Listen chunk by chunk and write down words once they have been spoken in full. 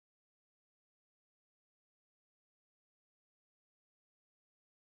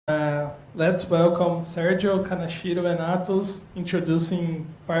Let's welcome Sergio, Kanashiro, and Athos, introducing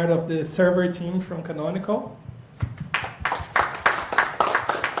part of the server team from Canonical.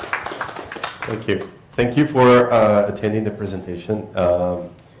 Thank you. Thank you for attending the presentation.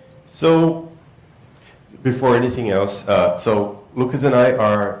 So, before anything else, so Lucas and I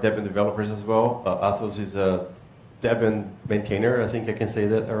are Debian developers as well. Athos is a Debian maintainer, I think I can say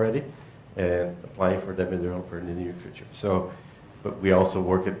that already, and applying for Debian developer in the near future. So, but we also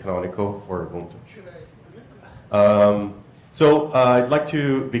work at Canonical for Ubuntu. I'd like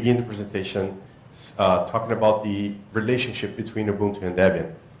to begin the presentation talking about the relationship between Ubuntu and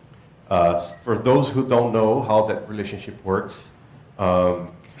Debian. For those who don't know how that relationship works,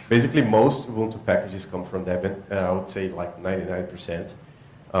 basically most Ubuntu packages come from Debian, I would say like 99%.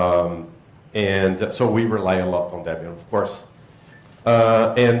 And so we rely a lot on Debian, of course.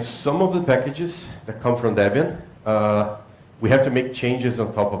 And some of the packages that come from Debian, we have to make changes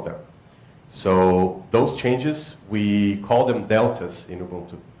on top of them. So those changes, we call them deltas in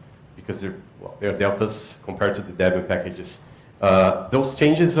Ubuntu, because they're deltas compared to the Debian packages. Those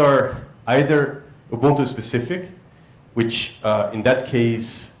changes are either Ubuntu specific, which in that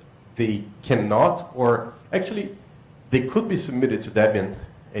case they cannot, or actually they could be submitted to Debian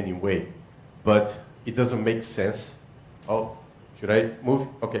anyway, but it doesn't make sense. Oh, should I move?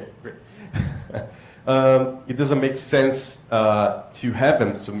 Okay, great. It doesn't make sense to have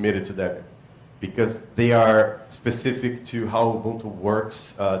them submitted to Debian, because they are specific to how Ubuntu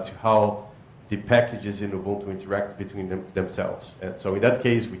works, to how the packages in Ubuntu interact between themselves. And so in that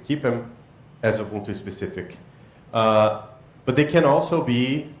case, we keep them as Ubuntu specific. But they can also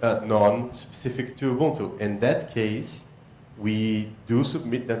be non-specific to Ubuntu. In that case, we do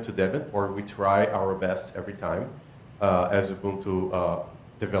submit them to Debian, or we try our best every time as Ubuntu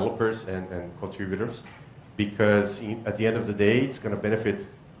developers and contributors, because at the end of the day, it's going to benefit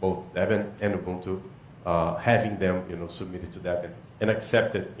both Debian and Ubuntu having them submitted to Debian and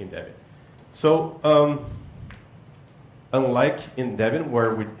accepted in Debian. So, unlike in Debian,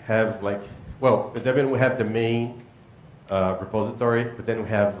 where we have in Debian we have the main repository, but then we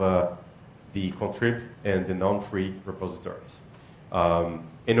have the contrib and the non-free repositories.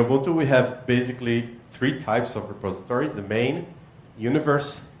 In Ubuntu, we have basically 3 types of repositories: the main,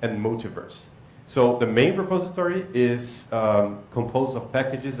 universe, and multiverse. So the main repository is composed of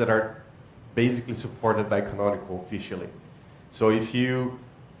packages that are basically supported by Canonical officially. So if you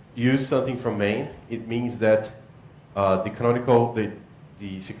use something from main, it means that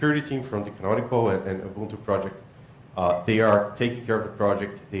the security team from the Canonical and Ubuntu project, they are taking care of the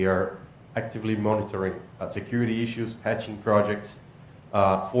project. They are actively monitoring security issues, patching projects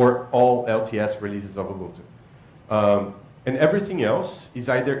for all LTS releases of Ubuntu. And everything else is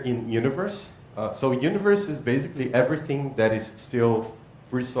either in universe. So universe is basically everything that is still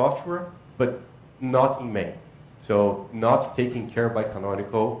free software, but not in main. So not taken care of by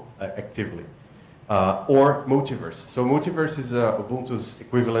Canonical actively. Or multiverse. So multiverse is Ubuntu's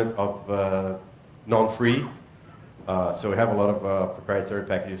equivalent of non-free. So we have a lot of proprietary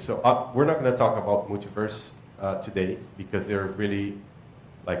packages. So we're not going to talk about multiverse today, because they're really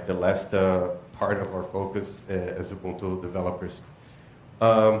like the last part of our focus as Ubuntu developers.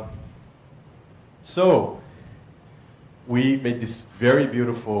 So we made this very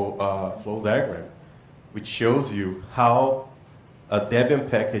beautiful flow diagram, which shows you how a Debian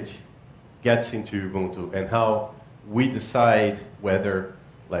package gets into Ubuntu and how we decide whether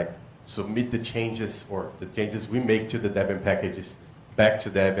submit the changes or the changes we make to the Debian packages back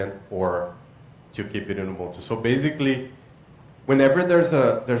to Debian or to keep it in Ubuntu. So basically, whenever there's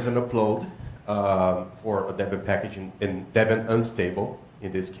an upload for a Debian package in Debian unstable,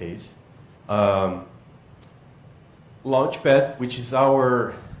 in this case, Launchpad, which is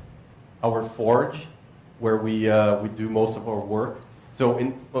our forge, where we do most of our work.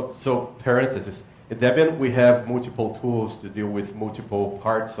 So parenthesis. In Debian, we have multiple tools to deal with multiple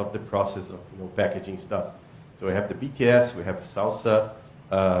parts of the process of packaging stuff. So we have the BTS, we have Salsa,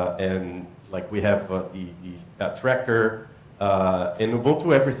 and we have the tracker. In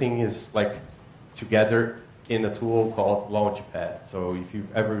Ubuntu, everything is together in a tool called Launchpad. So if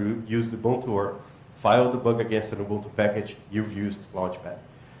you've ever used Ubuntu or filed a bug against an Ubuntu package, you've used Launchpad.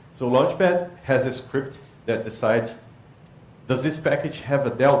 So Launchpad has a script that decides, does this package have a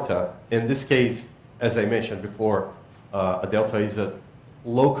delta? In this case, as I mentioned before, a delta is a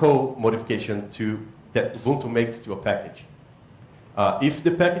local modification that Ubuntu makes to a package. If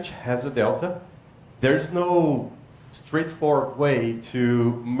the package has a delta, there's no straightforward way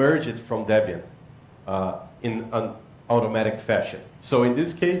to merge it from Debian in an automatic fashion. So in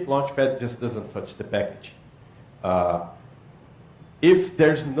this case, Launchpad just doesn't touch the package. If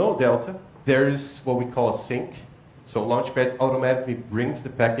there's no delta, there's what we call a sync. So Launchpad automatically brings the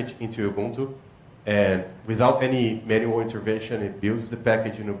package into Ubuntu, and without any manual intervention, it builds the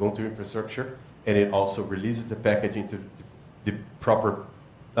package in Ubuntu infrastructure, and it also releases the package into the proper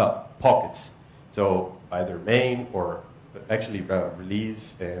pockets. So either main or actually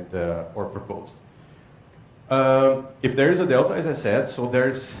release and or proposed. If there is a delta, as I said, so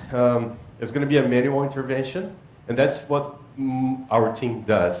there's going to be a manual intervention, and that's what our team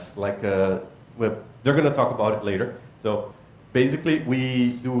does. Like, well, they're going to talk about it later. So basically,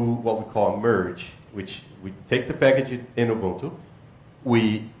 we do what we call a merge, which we take the package in Ubuntu,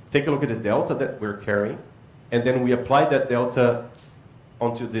 we take a look at the delta that we're carrying, and then we apply that delta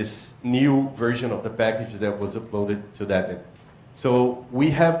onto this new version of the package that was uploaded to Debian. So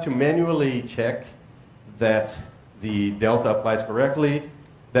we have to manually check that the delta applies correctly,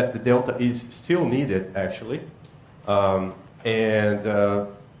 that the delta is still needed, actually,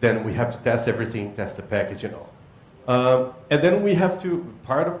 then we have to test everything, test the package and all. And then we have to,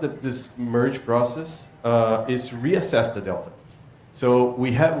 part of this merge process is to reassess the delta. So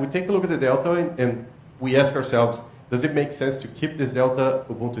we take a look at the delta and we ask ourselves, does it make sense to keep this delta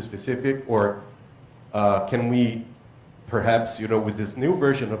Ubuntu specific, or can we perhaps, with this new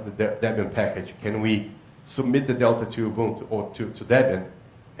version of the Debian package, can we submit the delta to Ubuntu or to Debian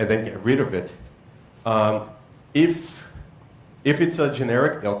and then get rid of it? If it's a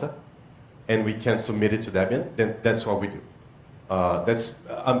generic delta and we can submit it to Debian, then that's what we do.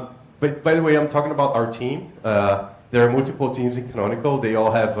 But by the way, I'm talking about our team. There are multiple teams in Canonical. They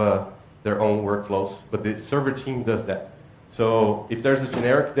all have their own workflows, but the server team does that. So if there's a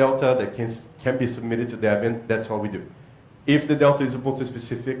generic delta that can be submitted to Debian, that's what we do. If the delta is Ubuntu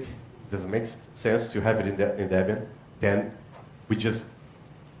specific, doesn't make sense to have it in Debian, then we just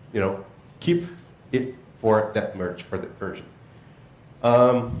keep it for that merge, for that version.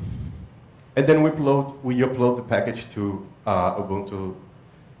 And then we upload the package to Ubuntu,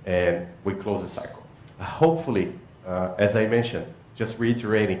 and we close the cycle. Hopefully, as I mentioned, just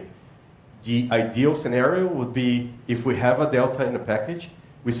reiterating, the ideal scenario would be if we have a delta in the package,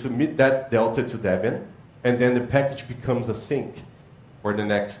 we submit that delta to Debian, and then the package becomes a sync for the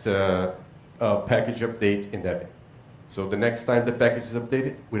next package update in Debian. So the next time the package is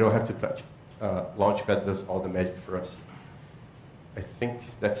updated, we don't have to touch it. Launchpad does all the magic for us. I think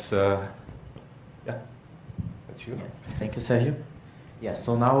that's, yeah, that's you. Yeah. Thank you, Sergio. Yeah,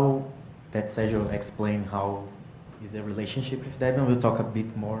 so now that Sergio explained how is the relationship with Debian, we'll talk a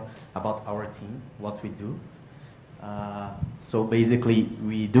bit more about our team, what we do. So basically,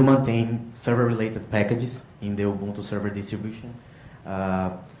 we do maintain server-related packages in the Ubuntu Server distribution.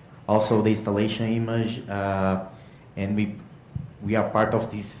 Also the installation image, and we are part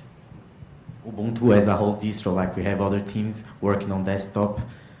of this Ubuntu as a whole distro, like we have other teams working on desktop,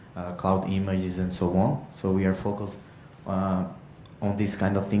 cloud images, and so on. So we are focused on these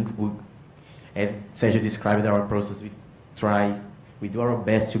kind of things. As Sergio described our process, we do our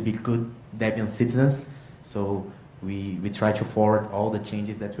best to be good Debian citizens. So we try to forward all the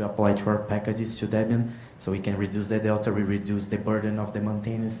changes that we apply to our packages to Debian, so we can reduce the delta, we reduce the burden of the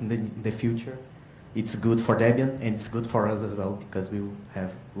maintenance in the future. It's good for Debian, and it's good for us as well, because we will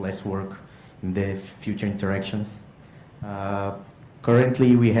have less work in the future interactions.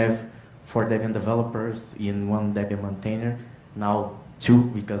 Currently, we have 4 Debian developers in 1 Debian maintainer. Now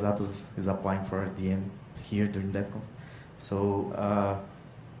 2, because Athos is applying for a DM here during DebConf.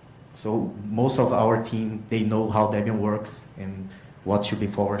 So most of our team, they know how Debian works and what should be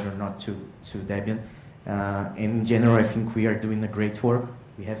forwarded or not to Debian. In general, I think we are doing a great work.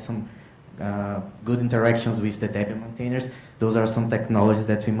 We have some good interactions with the Debian maintainers. Those are some technologies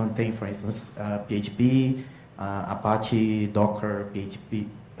that we maintain, for instance, PHP, Apache, Docker, PHP,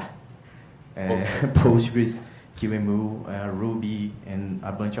 Postgres, QEMU, Ruby, and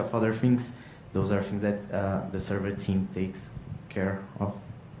a bunch of other things. Those are things that the server team takes care of.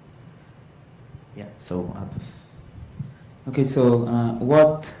 Yeah, so Athos. Okay, so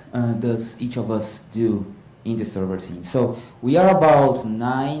what does each of us do in the server team? So we are about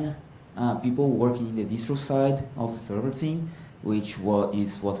 9 people working in the distro side of the server team, which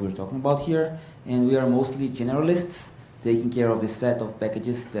is what we're talking about here. And we are mostly generalists, taking care of the set of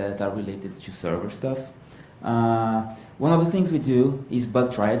packages that are related to server stuff. One of the things we do is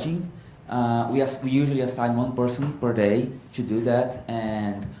bug triaging. We usually assign 1 person per day to do that,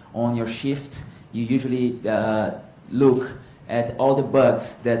 and on your shift, you usually look at all the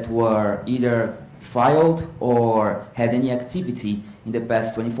bugs that were either filed or had any activity in the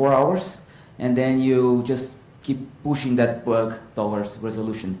past 24 hours, and then you just keep pushing that bug towards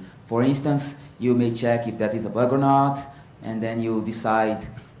resolution. For instance, you may check if that is a bug or not, and then you decide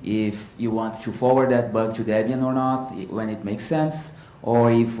if you want to forward that bug to Debian or not, when it makes sense,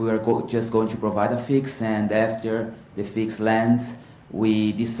 or if we are just going to provide a fix, and after the fix lands,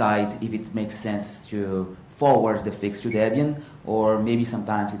 we decide if it makes sense to forward the fix to Debian, or maybe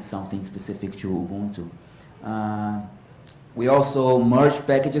sometimes it's something specific to Ubuntu. We also merge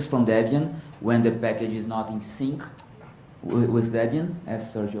packages from Debian when the package is not in sync with Debian,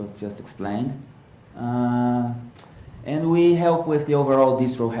 as Sergio just explained. And we help with the overall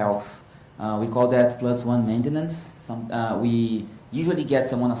distro health. We call that +1 maintenance. We usually get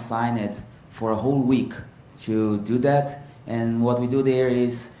someone assigned for a whole week to do that. And what we do there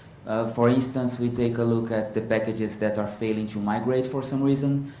is, for instance, we take a look at the packages that are failing to migrate for some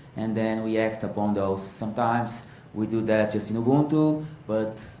reason, and then we act upon those. Sometimes we do that just in Ubuntu,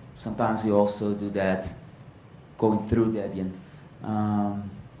 but sometimes we also do that going through Debian.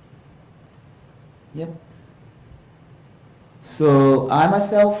 Yep. So I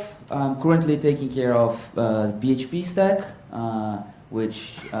myself, I'm currently taking care of PHP stack,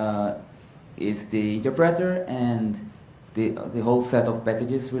 which is the interpreter and the whole set of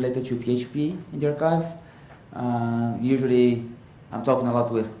packages related to PHP in the archive. Usually, I'm talking a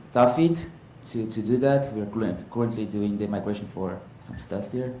lot with Tafit to do that. We're currently doing the migration for some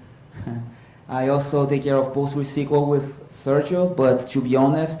stuff there. I also take care of PostgreSQL with Sergio, but to be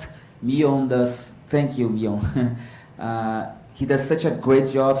honest, Mion does, thank you Mion. He does such a great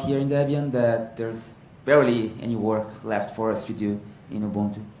job here in Debian that there's barely any work left for us to do in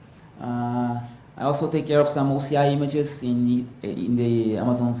Ubuntu. I also take care of some OCI images in the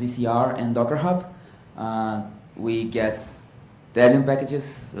Amazon's ECR and Docker Hub. We get Debian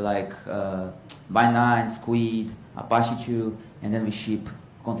packages like by9, Squid, Apache 2, and then we ship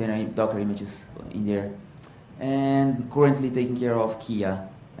container Docker images in there. And currently taking care of Kia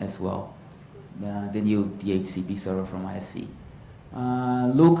as well, the new DHCP server from ISC.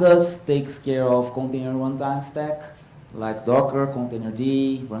 Lucas takes care of container runtime stack, like Docker,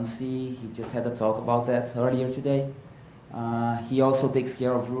 Containerd, runc. He just had a talk about that earlier today. He also takes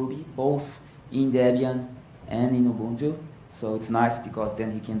care of Ruby, both in Debian and in Ubuntu. So it's nice because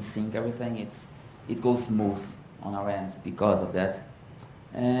then he can sync everything. It goes smooth on our end because of that.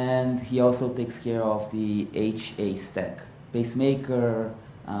 And he also takes care of the HA stack, pacemaker,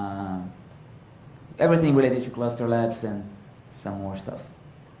 everything related to cluster labs and some more stuff.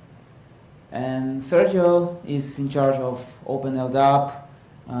 And Sergio is in charge of OpenLDAP,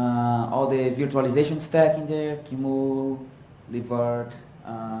 all the virtualization stack in there, QEMU, libvirt,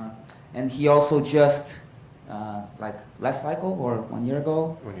 and he also just, like last cycle or 1 year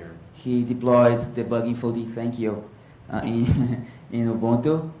ago, he deployed the bug info thank you in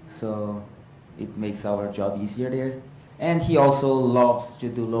Ubuntu, so it makes our job easier there. And he also loves to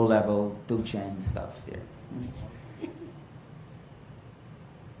do low-level toolchain stuff there.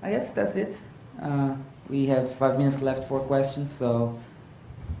 I guess that's it. We have 5 minutes left for questions, so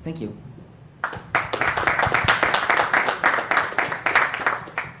thank you.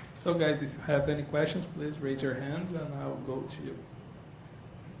 So guys, if you have any questions, please raise your hands and I'll go to you.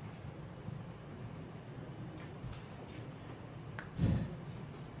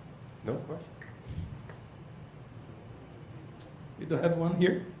 No question? We do have one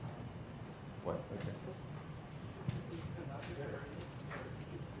here. What? Okay.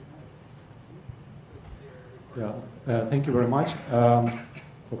 Yeah, thank you very much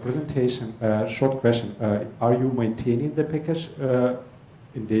for presentation. Short question: are you maintaining the package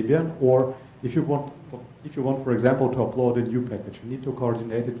in Debian, or if you want, for example, to upload a new package, you need to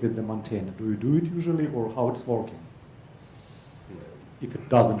coordinate it with the maintainer? Do you do it usually, or how it's working? If it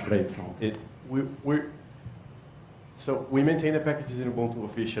doesn't break something. So we maintain the packages in Ubuntu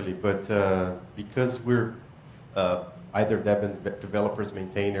officially, but because we're either Debian developers,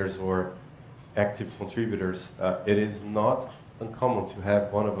 maintainers, or active contributors, it is not uncommon to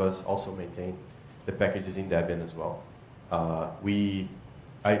have one of us also maintain the packages in Debian as well.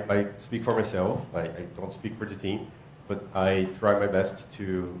 I speak for myself, I don't speak for the team, but I try my best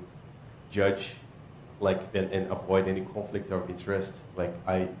to judge and avoid any conflict of interest. Like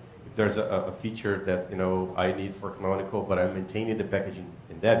if there's a feature that I need for Canonical, but I'm maintaining the package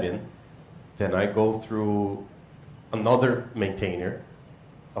in Debian, then I go through another maintainer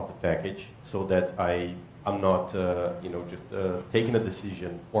of the package so that I'm not just taking a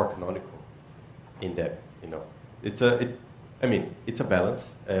decision for Canonical in Debian. It's a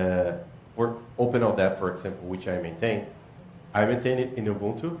balance. For OpenLDAP, for example, which I maintain it in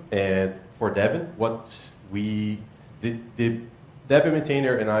Ubuntu, and for Debian, what we did, the Debian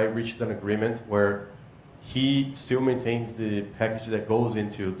maintainer and I reached an agreement where he still maintains the package that goes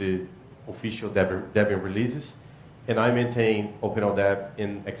into the official Debian releases, and I maintain OpenLDAP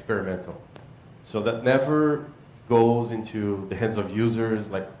in experimental. So that never goes into the hands of users,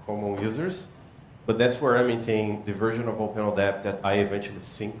 like common users, but that's where I maintain the version of OpenLDAP that I eventually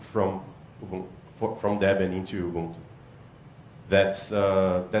sync from Debian into Ubuntu. That's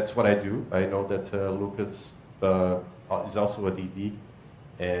what I do. I know that Lucas is also a DD,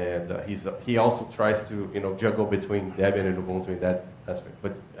 and he also tries to juggle between Debian and Ubuntu in that aspect.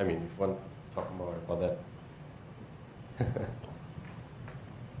 But I mean, if you want to talk more about that.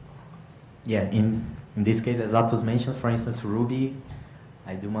 Yeah, in this case, as Athos mentioned, for instance, Ruby,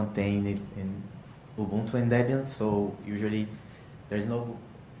 I do maintain it in Ubuntu and Debian, so usually there's no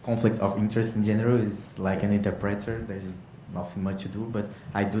conflict of interest in general. It's like an interpreter, there's nothing much to do, but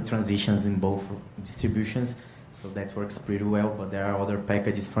I do transitions in both distributions, so that works pretty well. But there are other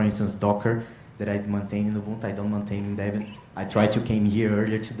packages, for instance, Docker, that I maintain in Ubuntu, I don't maintain in Debian. I tried to came here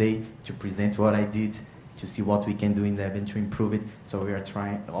earlier today to present what I did, to see what we can do in Debian to improve it. So we are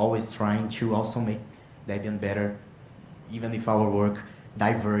always trying to also make Debian better, even if our work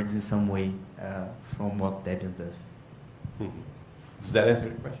diverges in some way from what Debian does. Does that answer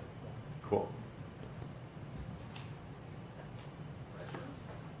your question? Cool.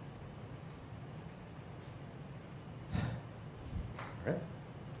 All right.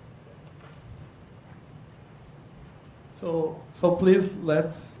 So please let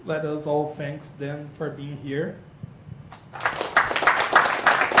us all thanks them for being here.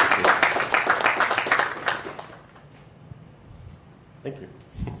 Thank you.